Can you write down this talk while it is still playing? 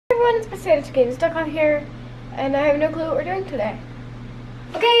everyone, it's ActOutGames, stuck on here, and I have no clue what we're doing today.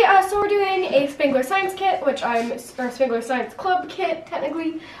 Okay, so we're doing a Spangler Science kit, or Spangler Science Club kit,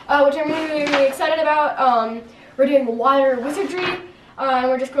 technically, which I'm really excited about. We're doing water wizardry, and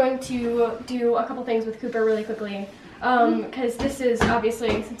we're just going to do a couple things with Cooper really quickly. Because this is,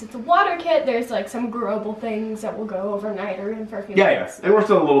 obviously, since it's a water kit, there's like some growable things that will go overnight or even for a few months. And we're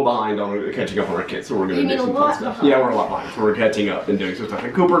still a little behind on catching up on our kits, so we're going to do some fun stuff. Yeah, we're a lot behind, so we're catching up and doing some stuff.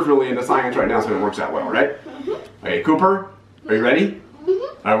 And Cooper's really into science right now, so it works out well, right? Okay, Cooper, are you ready? All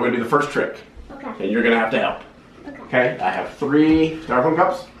right, we're going to do the first trick. Okay. And you're going to have to help. Okay, I have 3 styrofoam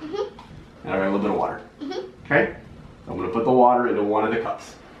cups, and I got a little bit of water. Okay, I'm going to put the water into one of the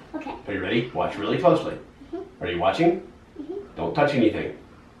cups. Okay. Are you ready? Watch really closely. Are you watching? Don't touch anything.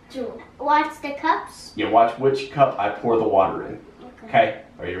 Watch the cups? Yeah, watch which cup I pour the water in. Okay.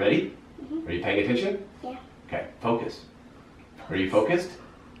 Are you ready? Are you paying attention? Yeah. Okay, focus. Are you focused?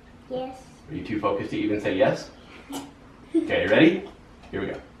 Yes. Are you too focused to even say yes? Okay, you ready? Here we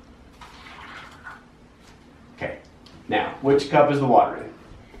go. Okay. Now, which cup is the water in?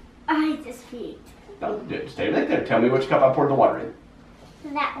 I just peed. No, stay right there. Tell me which cup I poured the water in.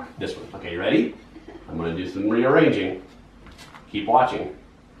 That one. This one. Okay, you ready? I'm going to do some rearranging. Keep watching.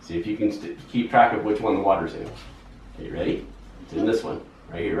 See if you can keep track of which one the water's in. Okay, you ready? It's in this one.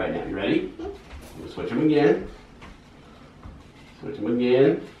 Right here, right now. You ready? I'm going to switch them again. Switch them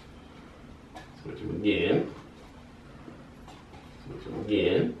again. Switch them again. Switch them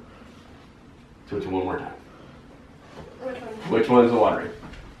again. Switch them one more time. Which one's the water in?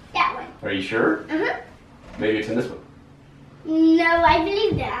 That one. Are you sure? Maybe it's in this one. No, I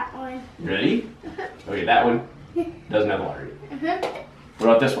believe that one. You ready? Okay, that one doesn't have the water in it. What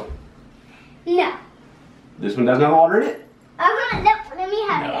about this one? No. This one doesn't have the water in it? No, let me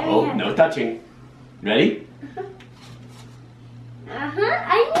have it. No touching. Ready? I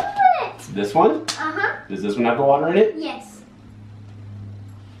knew it. This one? Does this one have the water in it? Yes.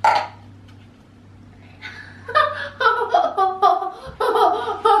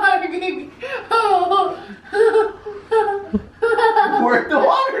 Where'd the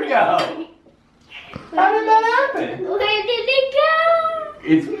water go? How did that happen? Where did it go?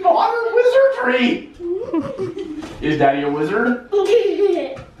 It's water wizardry. Is Daddy a wizard?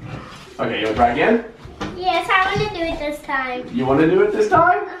 Okay, you want to try again? Yes, I want to do it this time. You want to do it this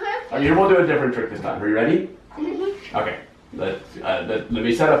time? Okay, we'll do a different trick this time. Are you ready? Okay, let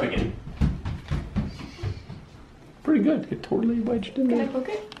me set up again. Pretty good. It totally wedged in there. Can I poke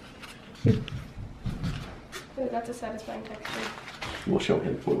it? Ooh, that's a satisfying texture. We'll show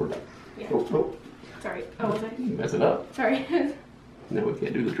him when we're done. Yeah. Oh. Sorry. Oh, was I? You mess it up. Sorry. No, we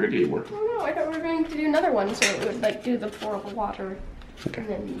can't do the trick anymore. Oh no, I thought we were going to do another one, so it would like do the pour of the water. Okay. And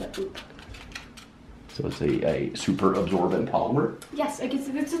then the oop. So it's a super absorbent polymer? Yes, I guess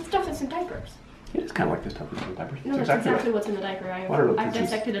it's the stuff that's in diapers. Yeah, it's kind of like the stuff that's in diapers. No, that's exactly what's in the diaper. I've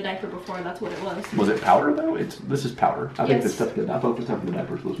dissected a diaper before, and that's what it was. Was it powder though? This is powder. I think the stuff that I thought the stuff in the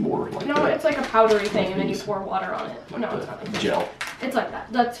diapers was more like no, it's like a powdery thing, and then you pour water on it. No, it's not like gel. It's like that.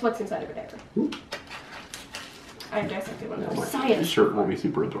 That's what's inside of a diaper. I dissected one of those. Science. This shirt will be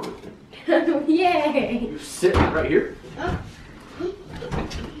super absorbent. Yay! Sit right here.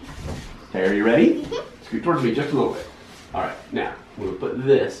 Okay, are you ready? Scoot towards me just a little bit. All right, now we're gonna put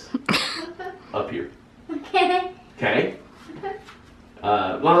this up here. Okay. Okay.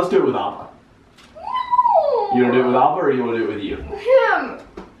 Well, let's do it with Abba. No. You want to do it with Abba, or you want to do it with you? Him.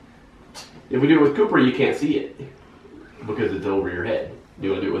 If we do it with Cooper, you can't see it because it's over your head. Do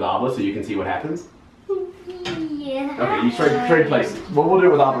you want to do it with Abba so you can see what happens? Yeah. Okay, you trade places. Well, we'll do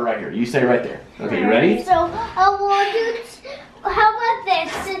it with Abba right here. You stay right there. Okay, you ready? So, we'll do. How about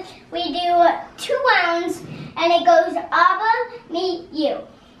this? We do 2 rounds, and it goes Abba, me, you.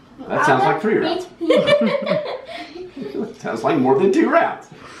 That sounds like 3 rounds. Sounds like more than 2 rounds.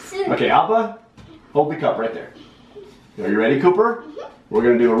 Okay, Abba, hold the cup right there. Are you ready, Cooper? We're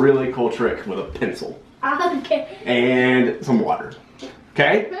going to do a really cool trick with a pencil. Okay. And some water.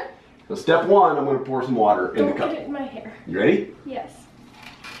 Okay? So step 1, I'm going to pour some water in the cup. Don't put it in my hair. You ready? Yes.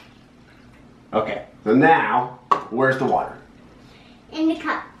 Okay, so now, where's the water? In the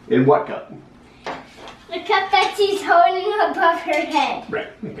cup. In what cup? The cup that she's holding above her head. Right.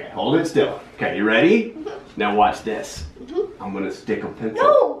 Okay, hold it still. Okay, you ready? Now watch this. I'm going to stick a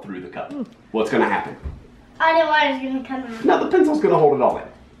pencil through the cup. What's going to happen? All the water's going to come out. No, the pencil's going to hold it all in.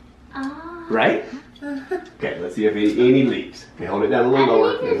 Oh. Right? Okay, let's see if any leaks. Okay, hold it down a little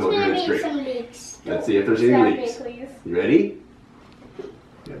lower. There's Hold going it to be straight. some leaks. Let's see if there's any leaks. Please. You ready? You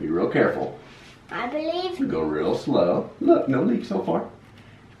gotta be real careful. I believe. Go real slow. Look, no leaks so far.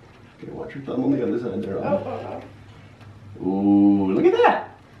 Okay, watch your thumb on the other side there. Oh. Ooh, look at that.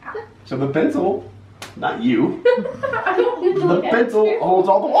 So the pencil, not you, the pencil holds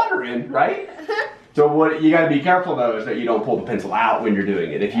all the water in, right? So what you got to be careful though is that you don't pull the pencil out when you're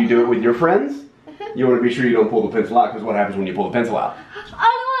doing it. If you do it with your friends, you want to be sure you don't pull the pencil out, because what happens when you pull the pencil out?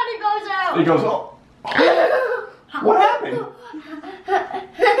 Oh, it goes out. It goes, oh. What happened?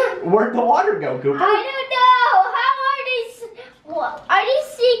 Where'd the water go, Cooper? I don't know. How are these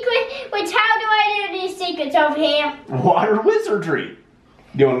secrets? Which how do I do these secrets over here? Water wizardry.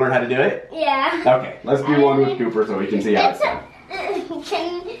 Do you want to learn how to do it? Yeah. Okay, let's do one with Cooper so we can see how it's done.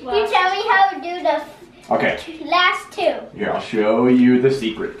 Can you tell me how to do the last two? Here, I'll show you the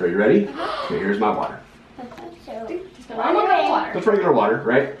secret. Are you ready? Okay, here's my water. That's regular water,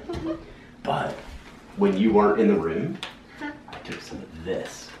 right? But when you weren't in the room, I took some of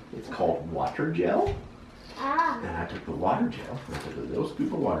this. It's called water gel. And I took the water gel, I took a little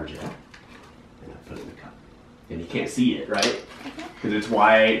scoop of water gel, and I put it in the cup. And you can't see it, right? Because it's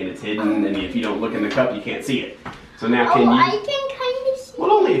white and it's hidden, and if you don't look in the cup, you can't see it. So now can you... I can kind of see.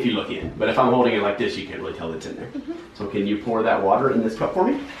 Well, only if you look in. But if I'm holding it like this, you can't really tell it's in there. So can you pour that water in this cup for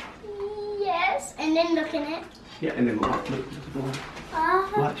me? Yes, and then look in it. Yeah, and then look at the water.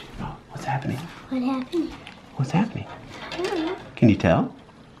 Watch. Oh, what's happening? What happened? What's happening? I don't know. Can you tell?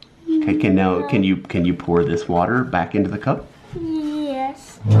 Okay, can you pour this water back into the cup?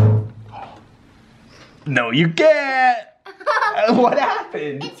 Yes. No, you can't. What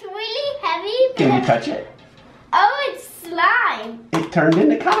happened? It's really heavy. Can you touch it? Oh, it's slime. It turned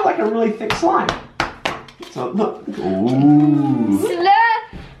into kind of like a really thick slime. So look. Ooh.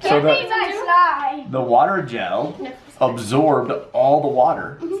 Give me my slime. The water gel absorbed all the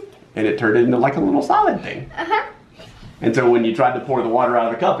water, and it turned it into like a little solid thing. And so when you tried to pour the water out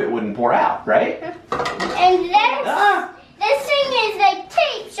of the cup, it wouldn't pour out, right? And this thing is like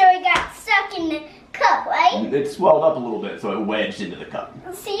tape, so it got stuck in the cup, right? It swelled up a little bit, so it wedged into the cup.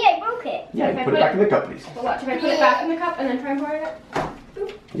 See, I broke it. Yeah, you put it back in the cup, please. Well, watch, if I put it back in the cup and then try and pour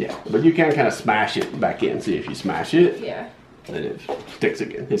it? Yeah, but you can kind of smash it back in. See, if you smash it, Yeah. then it sticks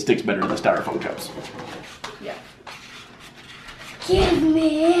again. It sticks better to the styrofoam cups. Yeah. Give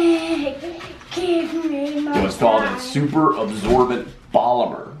me my So it's called a super absorbent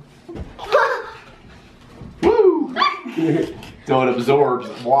polymer. Woo! So it absorbs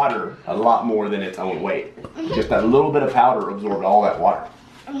water a lot more than its own weight. Just that little bit of powder absorbed all that water.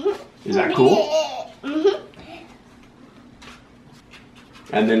 Is that cool?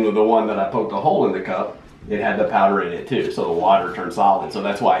 And then with the one that I poked a hole in the cup, it had the powder in it too, so the water turned solid. So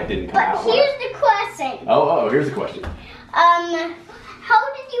that's why it didn't come out. But here's the question. Oh, here's the question. How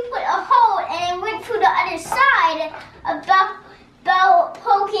did you put a hole and it went through the other side about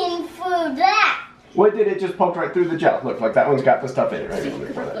poking through that? What did it just poke right through the gel? Look, like that one's got the stuff in it, right?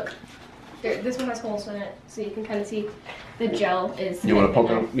 Look. There, this one has holes in it, so you can kind of see the gel is. You want to poke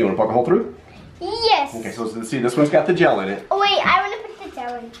a hole through? Yes. Okay, so see, this one's got the gel in it. Oh wait, I want to put the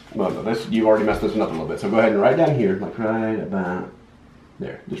gel in. Well, no, you've already messed this one up a little bit. So go ahead and right down here, like right about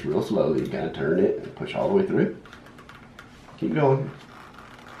there. Just real slowly, you gotta turn it and push all the way through. Keep going.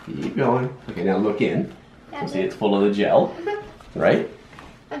 Keep going. Okay, now look in. So see, it's full of the gel, right?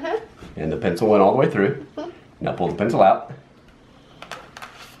 And the pencil went all the way through. Now pull the pencil out.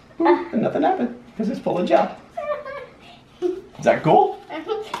 And nothing happened because it's full of gel. Is that cool?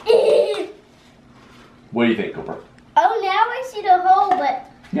 What do you think, Cooper? Oh, now I see the hole, but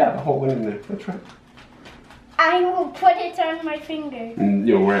Yeah, the hole went in there. That's right. I will put it on my finger. And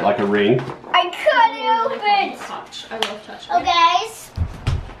you'll wear it like a ring. I couldn't help it. Touch. I love touch. Oh, guys.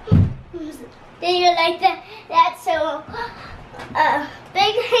 Did you like that? That's so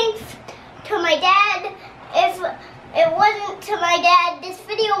big thanks to my dad. If it wasn't to my dad, this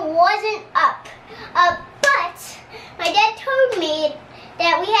video wasn't up. But my dad told me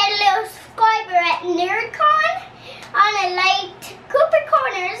that we had a little subscriber at NerdCon on a liked Cooper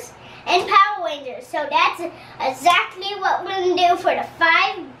Corners and Power Rangers. So that's exactly what we're going to do for the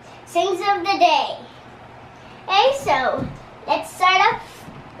 5 things of the day. Okay, so let's start off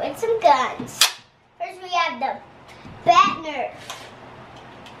with some guns. First we have the Bat Nerf.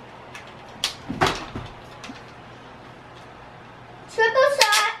 Triple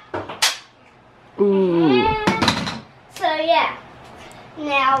shot. Ooh. So yeah.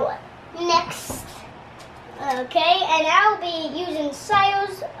 Now next. Okay, and I'll be using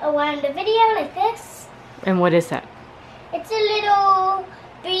styles around the video like this. And what is that? It's a little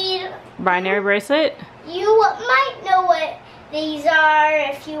bead. Binary bracelet? You might know what these are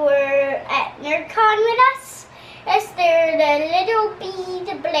if you were at NerdCon with us. Yes, they're the little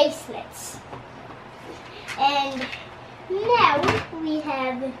bead bracelets. And now we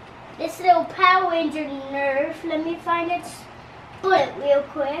have this little Power Ranger Nerf. Let me find its bullet real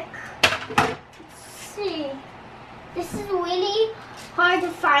quick. Let's see. This is really hard to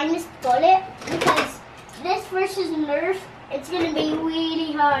find this bullet because this versus Nerf, it's gonna be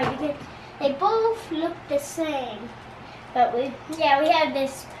really hard because they both look the same. But we have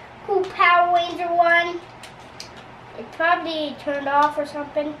this cool Power Ranger one. It probably turned off or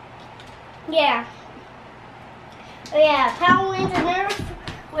something. Yeah. Oh yeah, Power Ranger Nerf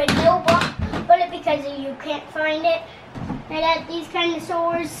with no bullet because you can't find it. I got these kind of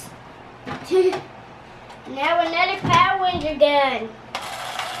swords. Now another Power Ranger gun.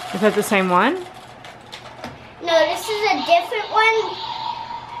 Is that the same one? No, this is a different one.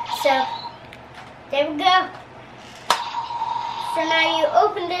 So, there we go. So now you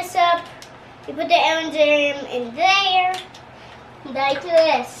open this up. You put the M&M in there. Like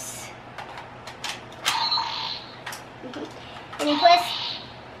this. And you press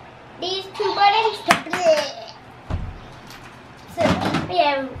these two buttons to play. So,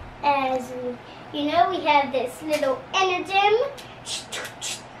 yeah, as you know, we have this little M&M.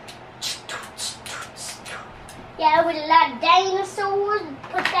 Yeah, with a lot of dinosaurs.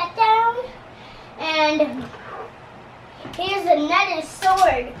 Put that down. And here's another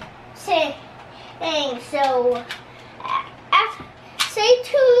sword thing. So, stay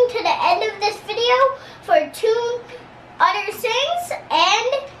tuned to the end of this video for 2 other things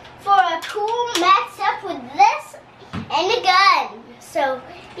and for a cool match up with this and the gun. So,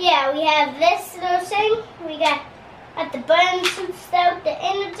 yeah, we have this little thing. We got at the buttons and stuff, the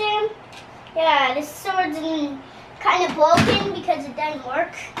engine. Yeah, this sword's kind of broken because it doesn't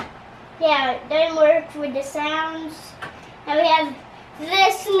work. Yeah, it doesn't work with the sounds. Now we have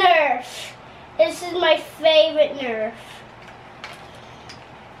this Nerf. This is my favorite Nerf.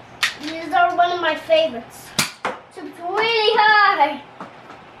 These are one of my favorites. So it's really high.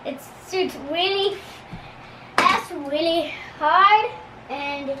 It's really, that's really hard.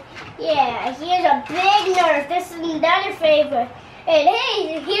 And yeah, here's a big Nerf. This is another favorite. And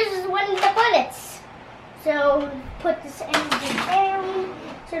hey, here's one of the bullets. So put this engine down.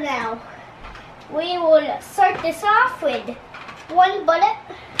 So now we will start this off with 1 bullet.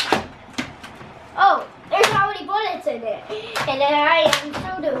 Oh, there's already bullets in it. And then I am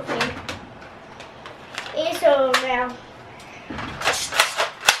so dopey. Okay, so now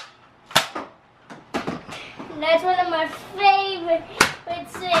that's one of my favorite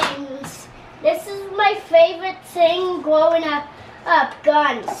things. This is my favorite thing growing up,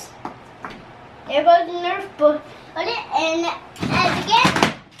 guns. There goes the Nerf bullet, and as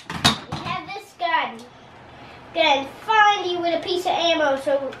again, we have this gun. Gonna find you with a piece of ammo,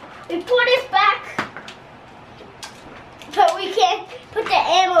 so we put it back, but we can't put the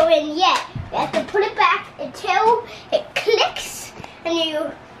ammo in yet. You have to put it back until it clicks, and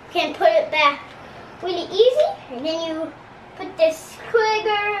you can put it back really easy. And then you put this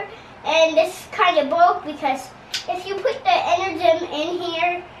trigger, and this kind of broke because if you put the energy in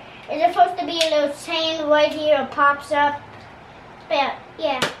here, it's supposed to be a little chain right here. It pops up. But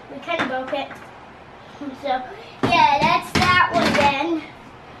yeah, we kind of broke it. So yeah, that's that one then.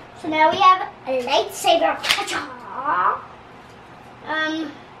 So now we have a lightsaber.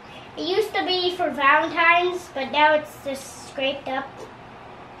 It used to be for Valentine's, but now it's just scraped up.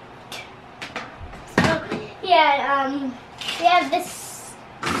 So yeah, we have this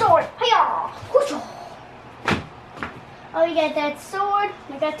sword. Oh, we got that sword.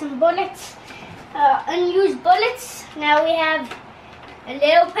 We got some bullets, unused bullets. Now we have a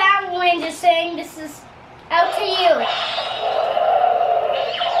little Power Ranger saying this is out to you.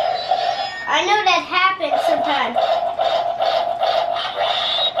 I know that happens sometimes.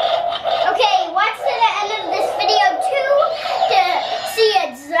 Okay, watch to the end of this video too to see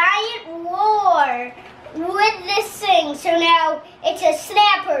a giant roar with this thing. So now it's a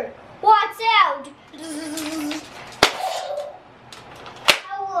snapper. Watch out!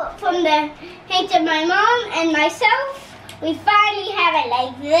 From the hands of my mom and myself, we finally have it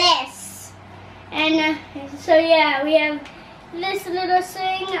like this. And so yeah, we have this little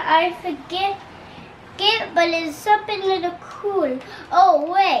thing. I forget, but it's something little cool.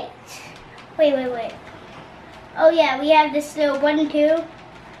 Oh wait. Oh yeah, we have this little 1, 2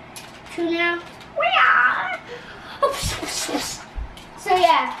 now. So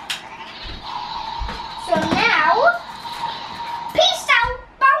yeah. So now, peace out.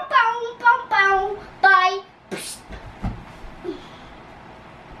 Bye.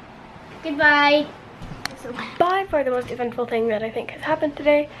 Goodbye. So by far the most eventful thing that I think has happened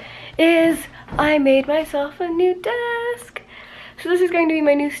today is I made myself a new desk. So this is going to be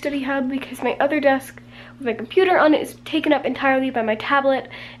my new study hub because my other desk my computer on it is taken up entirely by my tablet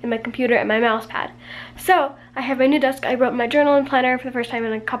and my computer and my mouse pad. So I have my new desk. I wrote my journal and planner for the first time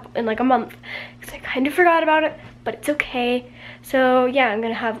in like a month because I kind of forgot about it, but it's okay. So yeah, I'm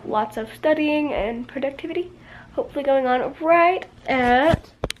gonna have lots of studying and productivity hopefully going on right at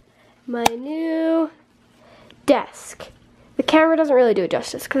my new desk. The camera doesn't really do it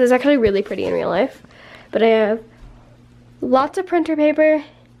justice because it's actually really pretty in real life, but I have lots of printer paper,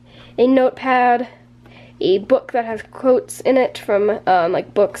 a notepad, a book that has quotes in it from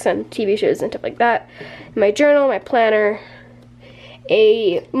like books and TV shows and stuff like that, my journal, my planner,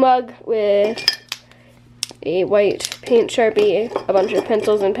 a mug with a white paint Sharpie, a bunch of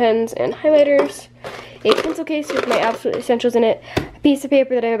pencils and pens and highlighters, a pencil case with my absolute essentials in it, a piece of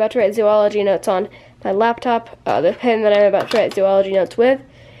paper that I'm about to write zoology notes on, my laptop, the pen that I'm about to write zoology notes with,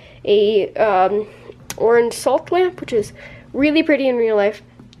 a orange salt lamp, which is really pretty in real life,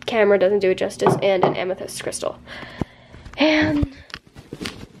 camera doesn't do it justice, and an amethyst crystal. And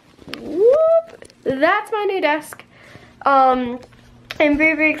whoop, that's my new desk. I'm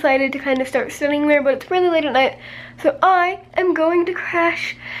very, very excited to kind of start studying there, but it's really late at night, so I am going to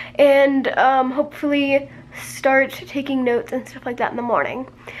crash and hopefully start taking notes and stuff like that in the morning.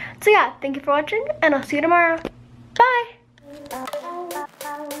 So yeah, thank you for watching, and I'll see you tomorrow. Bye!